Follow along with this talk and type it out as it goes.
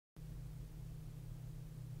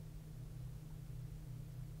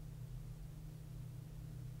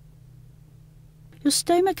Your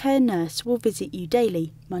stoma care nurse will visit you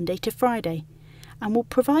daily, Monday to Friday, and will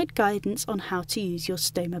provide guidance on how to use your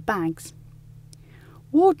stoma bags.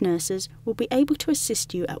 Ward nurses will be able to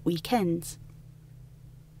assist you at weekends.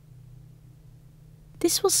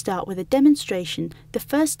 This will start with a demonstration the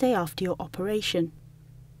first day after your operation.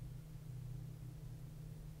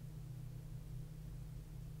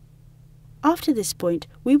 After this point,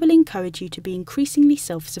 we will encourage you to be increasingly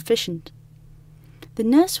self-sufficient. The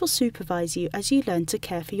nurse will supervise you as you learn to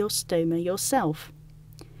care for your stoma yourself.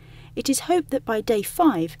 It is hoped that by day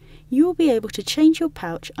 5, you will be able to change your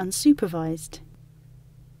pouch unsupervised.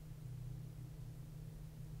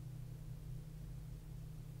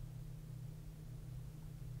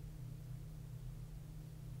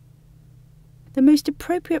 The most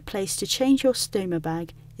appropriate place to change your stoma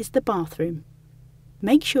bag is the bathroom.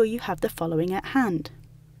 Make sure you have the following at hand: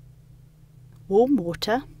 warm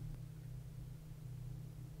water,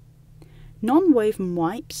 non-woven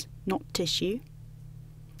wipes, not tissue,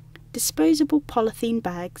 disposable polythene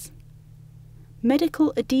bags,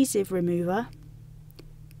 medical adhesive remover,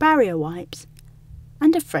 barrier wipes,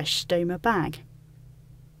 and a fresh stoma bag.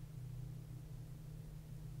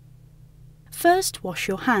 First, wash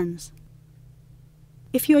your hands.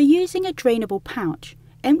 If you are using a drainable pouch,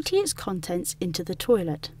 empty its contents into the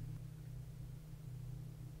toilet.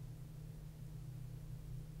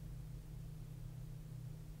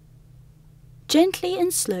 Gently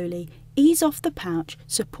and slowly ease off the pouch,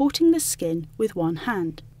 supporting the skin with one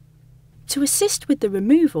hand. To assist with the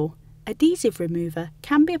removal, adhesive remover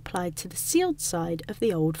can be applied to the sealed side of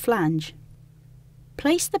the old flange.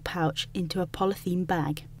 Place the pouch into a polythene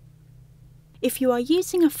bag. If you are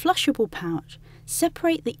using a flushable pouch,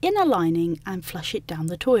 separate the inner lining and flush it down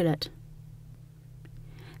the toilet.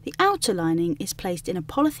 The outer lining is placed in a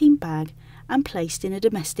polythene bag and placed in a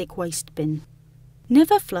domestic waste bin.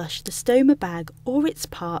 Never flush the stoma bag or its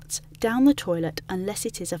parts down the toilet unless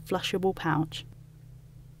it is a flushable pouch.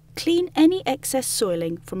 Clean any excess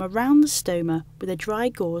soiling from around the stoma with a dry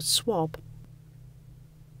gauze swab.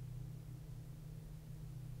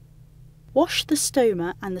 Wash the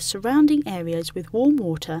stoma and the surrounding areas with warm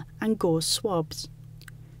water and gauze swabs.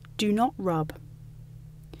 Do not rub.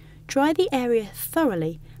 Dry the area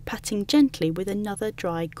thoroughly, patting gently with another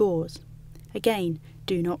dry gauze. Again,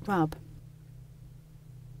 do not rub.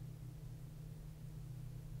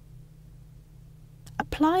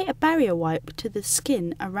 Apply a barrier wipe to the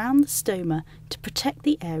skin around the stoma to protect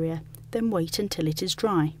the area, then wait until it is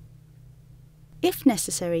dry. If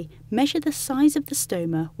necessary, measure the size of the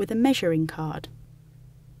stoma with a measuring card.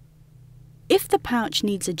 If the pouch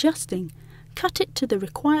needs adjusting, cut it to the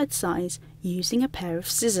required size using a pair of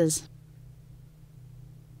scissors.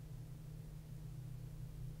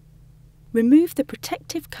 Remove the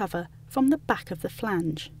protective cover from the back of the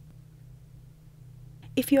flange.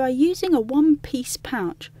 If you are using a one-piece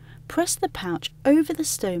pouch, press the pouch over the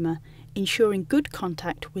stoma, ensuring good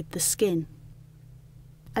contact with the skin.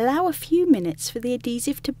 Allow a few minutes for the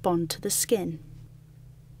adhesive to bond to the skin.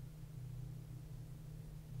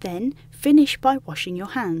 Then finish by washing your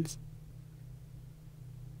hands.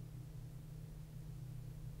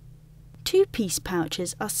 Two-piece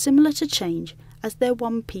pouches are similar to change as their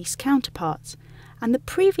one-piece counterparts, and the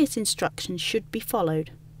previous instructions should be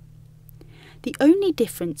followed. The only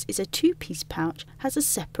difference is a two-piece pouch has a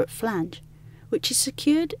separate flange, which is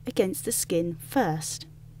secured against the skin first.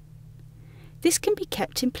 This can be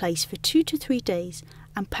kept in place for 2 to 3 days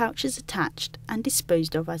and pouches attached and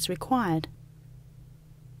disposed of as required.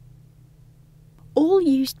 All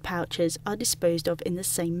used pouches are disposed of in the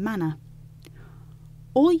same manner.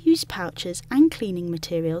 All used pouches and cleaning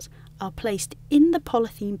materials are placed in the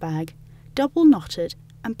polythene bag, double knotted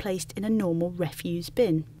and placed in a normal refuse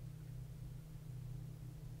bin.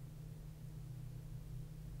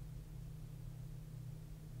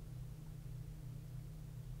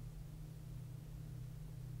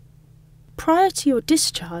 Prior to your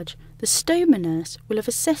discharge, the stoma nurse will have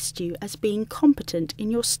assessed you as being competent in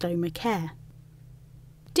your stoma care.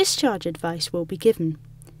 Discharge advice will be given.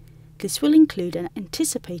 This will include an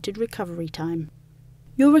anticipated recovery time.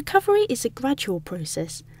 Your recovery is a gradual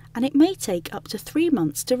process, and it may take up to 3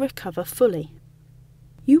 months to recover fully.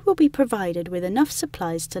 You will be provided with enough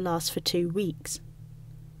supplies to last for 2 weeks.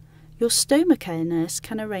 Your stoma care nurse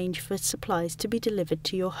can arrange for supplies to be delivered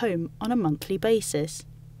to your home on a monthly basis.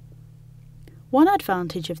 One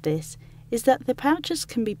advantage of this is that the pouches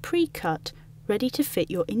can be pre-cut, ready to fit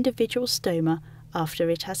your individual stoma after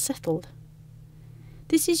it has settled.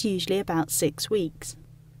 This is usually about 6 weeks.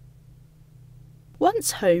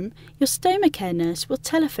 Once home, your stoma care nurse will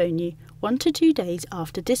telephone you 1 to 2 days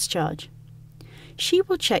after discharge. She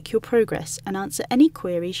will check your progress and answer any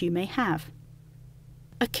queries you may have.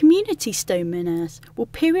 A community stoma nurse will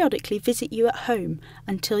periodically visit you at home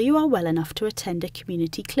until you are well enough to attend a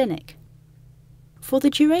community clinic. For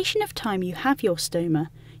the duration of time you have your stoma,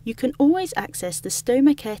 you can always access the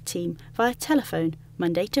stoma care team via telephone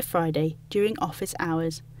Monday to Friday during office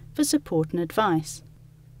hours for support and advice.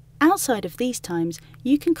 Outside of these times,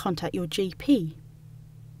 you can contact your GP.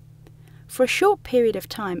 For a short period of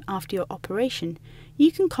time after your operation,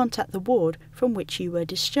 you can contact the ward from which you were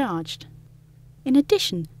discharged. In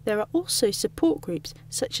addition, there are also support groups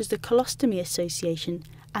such as the Colostomy Association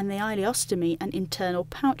and the Ileostomy and Internal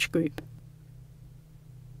Pouch Group.